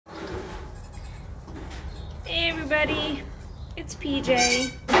everybody, it's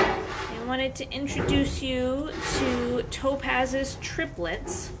PJ. I wanted to introduce you to Topaz's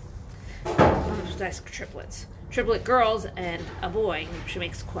triplets. Triplets. Triplet girls and a boy. She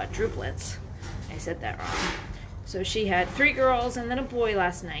makes quadruplets. I said that wrong. So she had 3 girls and then a boy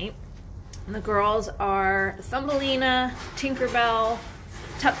last night. And the girls are Thumbelina, Tinkerbell,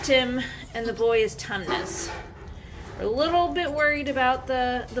 Tuptim, and the boy is Tumnus. We're a little bit worried about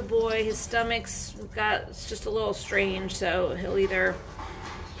the boy. His stomach's it's just a little strange, so he'll either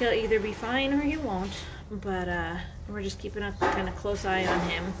be fine or he won't. But we're just keeping a kind of close eye on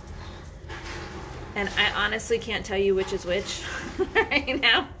him. And I honestly can't tell you which is which right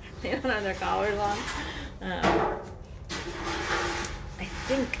now. They don't have their collars on. I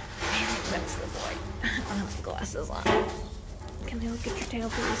think that's the boy. I don't have my glasses on. Can I look at your tail,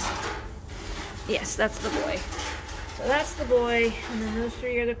 please? Yes, that's the boy. So that's the boy, and then those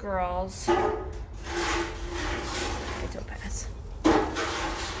 3 are the girls. Okay, Topaz.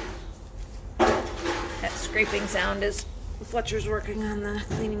 That scraping sound is Fletcher's working on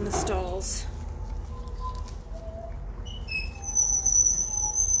cleaning the stalls.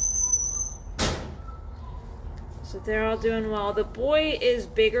 So they're all doing well. The boy is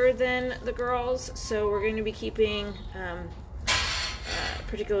bigger than the girls, so we're going to be keeping,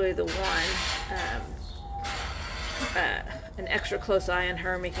 particularly the one, an extra close eye on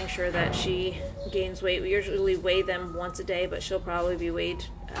her, making sure that she gains weight. We usually weigh them once a day, but she'll probably be weighed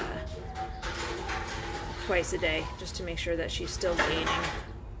twice a day, just to make sure that she's still gaining.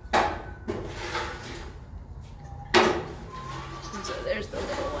 And so there's the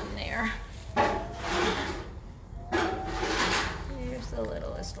little one there. The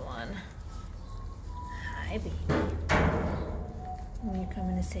littlest one. Hi, baby. You're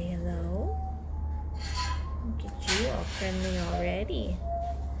coming to say hello? Look at you, all friendly already.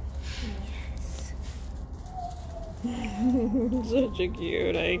 Yes. Such a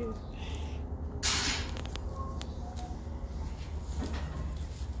cutie.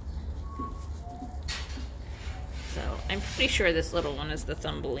 So, I'm pretty sure this little one is the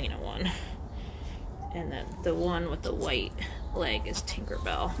Thumbelina one. And then the one with the white leg is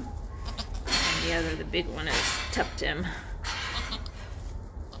Tinkerbell. And the big one is Tuptim.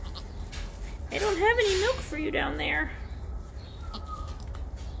 I don't have any milk for you down there.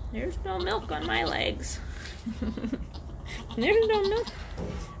 There's no milk on my legs. There's no milk.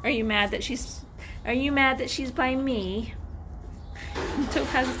 Are you mad that she's by me?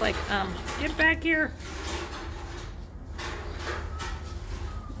 Topaz is like, get back here.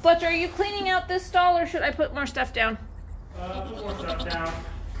 Fletcher, are you cleaning out this stall or should I put more stuff down? Put more stuff down.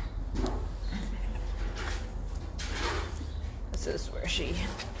 This is where she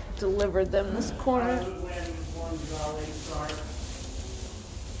delivered them, this corner.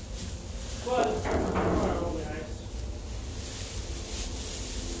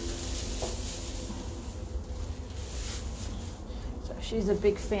 So she's a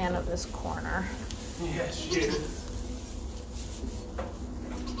big fan of this corner. Yes, she is.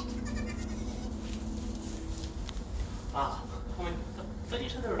 I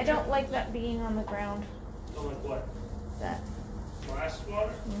don't like that being on the ground. Don't like what? That. Glass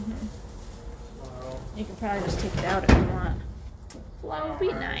water? Mm-hmm. Well, You can probably just take it out if you want. That would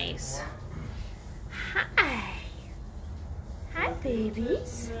be nice. Hi. Hi,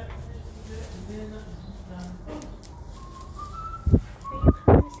 babies. Are you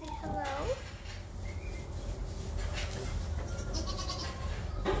coming to say hello?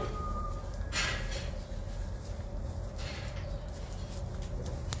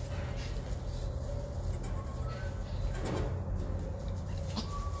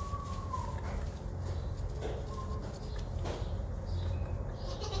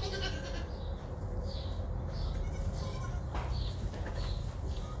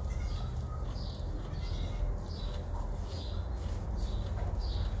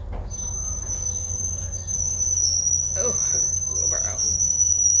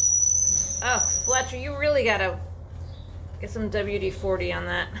 Oh, Fletcher, you really gotta get some WD-40 on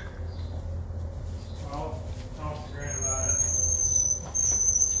that. I'll forget about it.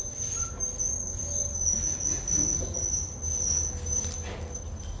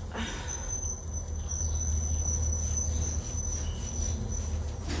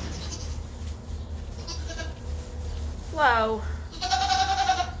 Whoa. Oh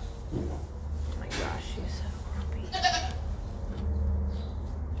my gosh, she's so grumpy.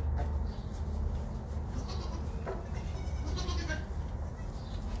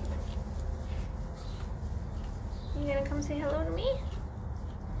 You gonna come say hello to me?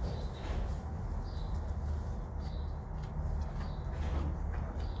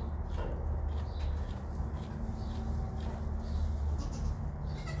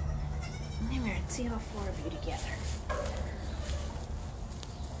 Let's see how far of you together.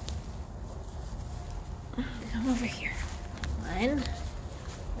 Come over here. 1.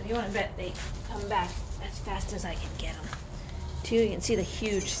 What do you want to bet they come back as fast as I can get them? 2, you can see the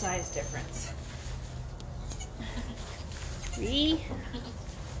huge size difference. 3.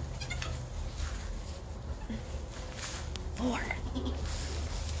 4.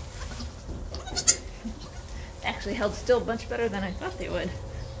 Actually held still much better than I thought they would.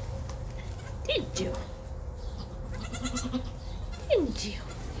 Didn't you? Didn't you?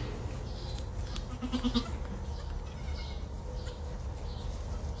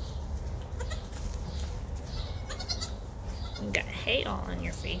 You got hay all on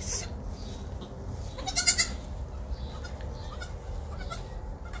your face.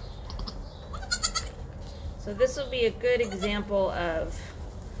 So this will be a good example of,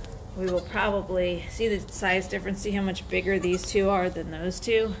 we will probably see the size difference, see how much bigger these two are than those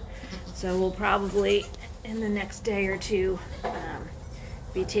two. So we'll probably, in the next day or two,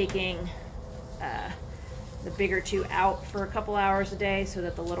 be taking the bigger two out for a couple hours a day so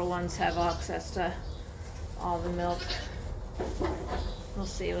that the little ones have access to all the milk. We'll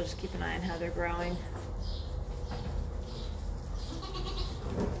see, we'll just keep an eye on how they're growing.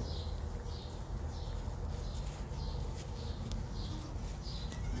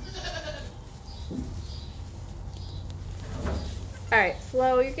 Alright,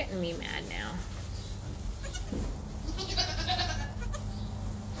 Flo, you're getting me mad now.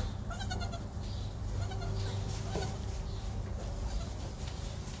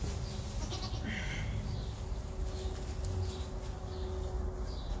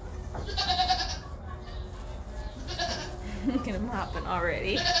 Look at him hopping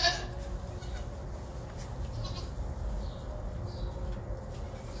already.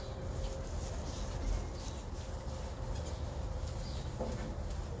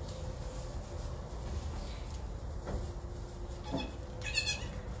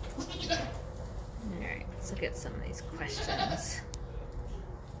 Alright, let's look at some of these questions.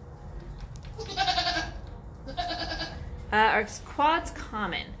 Are quads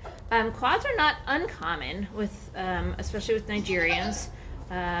common? Quads are not uncommon, with especially with Nigerians.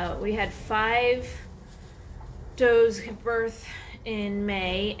 We had 5 does give birth in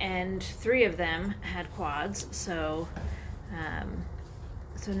May, and 3 of them had quads. So,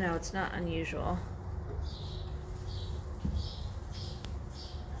 so no, it's not unusual.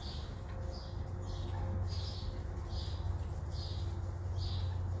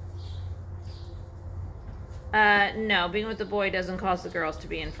 No, being with the boy doesn't cause the girls to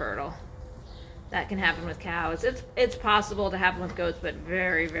be infertile. That can happen with cows. It's possible to happen with goats, but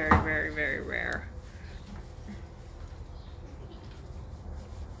very, very, very, very rare.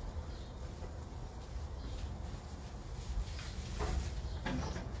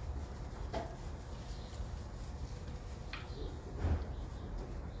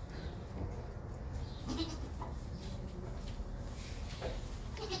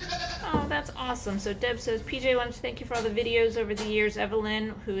 That's awesome. So Deb says, PJ wanted to thank you for all the videos over the years.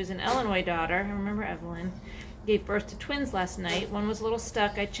 Evelyn, who is an Illinois daughter, I remember Evelyn, gave birth to twins last night. One was a little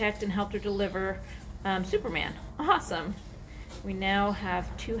stuck. I checked and helped her deliver Superman. Awesome. We now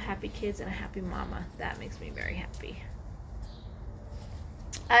have 2 happy kids and a happy mama. That makes me very happy.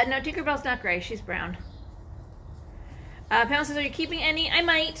 No, Tinkerbell's not gray. She's brown. Pamela says, are you keeping any? I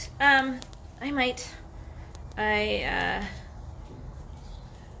might.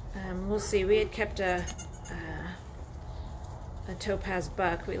 We'll see. We had kept a Topaz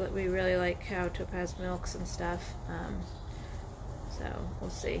buck. We really like how Topaz milks and stuff. So we'll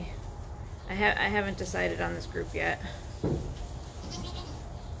see. I haven't decided on this group yet.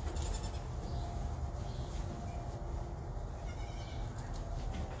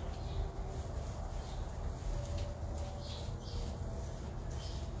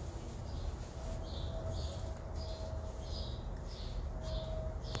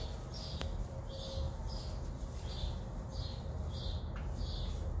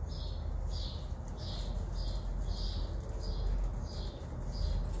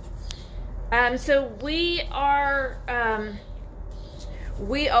 So we are,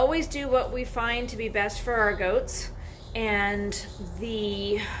 we always do what we find to be best for our goats, and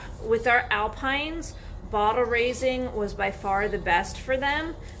with our Alpines, bottle raising was by far the best for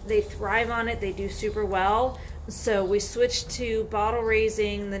them. They thrive on it, they do super well. So we switched to bottle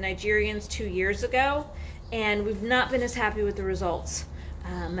raising the Nigerians 2 years ago, and we've not been as happy with the results.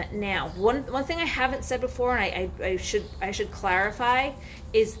 Now, one thing I haven't said before, and I should clarify,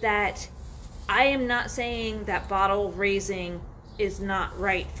 is that I am not saying that bottle raising is not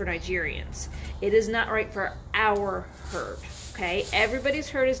right for Nigerians. It is not right for our herd. Okay, everybody's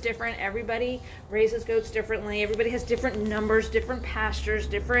herd is different. Everybody raises goats differently. Everybody has different numbers, different pastures,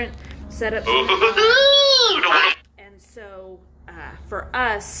 different setups. And so for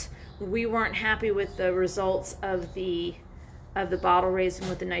us, we weren't happy with the results of the bottle raising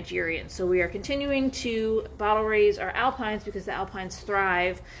with the Nigerians. So we are continuing to bottle raise our Alpines because the Alpines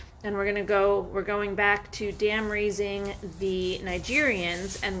thrive. And we're going back to dam raising the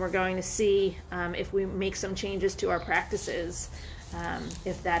Nigerians, and we're going to see if we make some changes to our practices,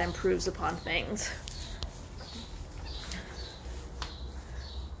 if that improves upon things.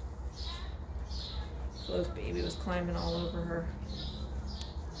 Flo's baby was climbing all over her.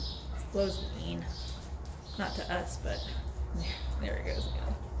 Flo's mean. Not to us, but there it goes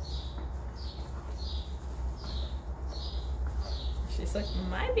again. She's like,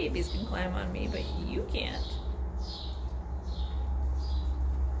 my babies can climb on me, but you can't.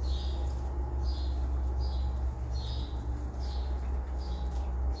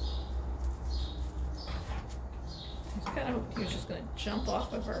 I kind of hoped he was just going to jump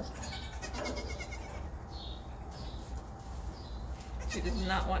off of her. She did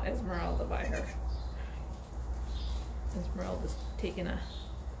not want Esmeralda by her. Esmeralda's taking a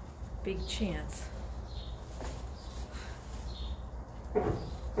big chance. The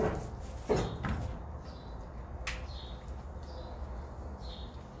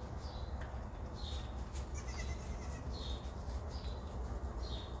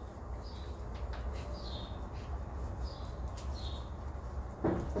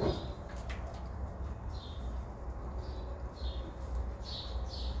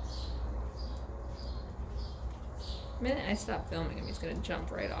minute I stop filming him, he's gonna jump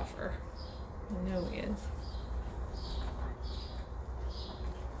right off her. I know he is.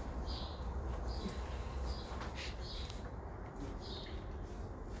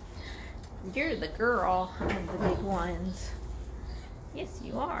 You're the girl of the big ones. Yes,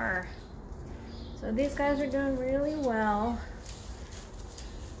 you are. So these guys are doing really well.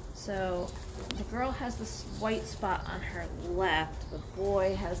 So the girl has this white spot on her left. The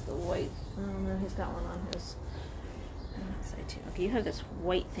boy has the white. Oh no, he's got one on his side too. Okay, you have this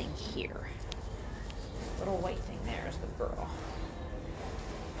white thing here. Little white thing there is the girl.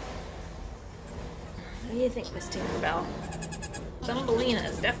 What do you think, Miss Tinkerbell? Thumbelina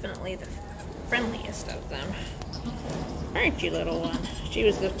is definitely the friendliest of them. Aren't you, little one? She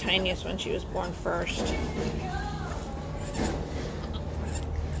was the tiniest when she was born first.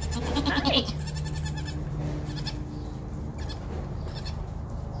 Hi.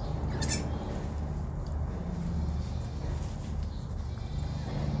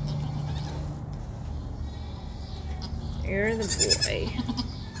 You're the boy.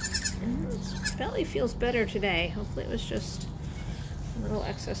 His belly feels better today. Hopefully it was just a little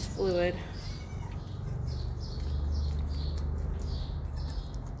excess fluid.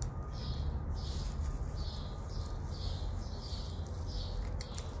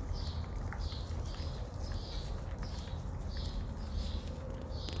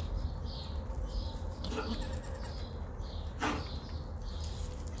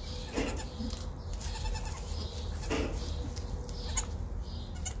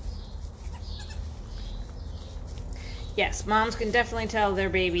 Yes, moms can definitely tell their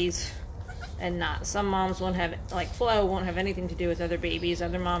babies and not. Some moms won't have, like Flo, won't have anything to do with other babies.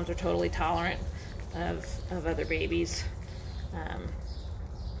 Other moms are totally tolerant of other babies.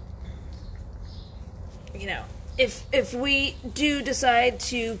 You know, if we do decide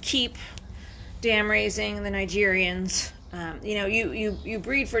to keep dam raising the Nigerians, you know, you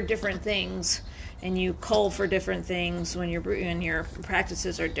breed for different things and you cull for different things when your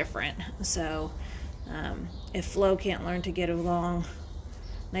practices are different. So if Flo can't learn to get along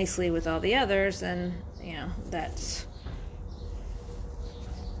nicely with all the others, then you know that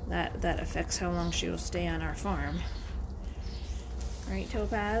affects how long she will stay on our farm. Right,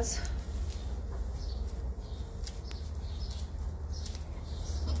 Topaz?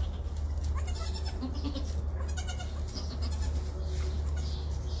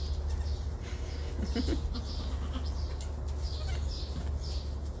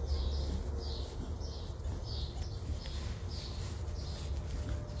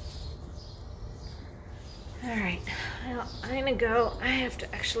 Alright, well, I'm gonna go. I have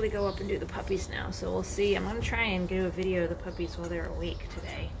to actually go up and do the puppies now, so we'll see. I'm gonna try and do a video of the puppies while they're awake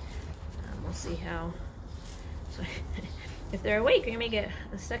today. We'll see how. So if they're awake, we may get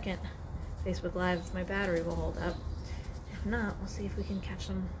a second Facebook Live if my battery will hold up. If not, we'll see if we can catch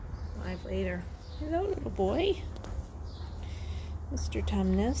them live later. Hello, little boy. Mr.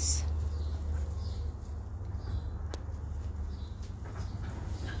 Tumnus.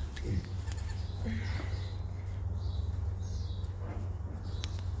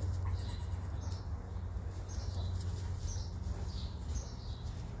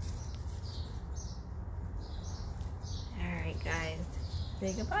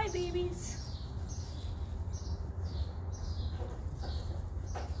 Say goodbye, babies.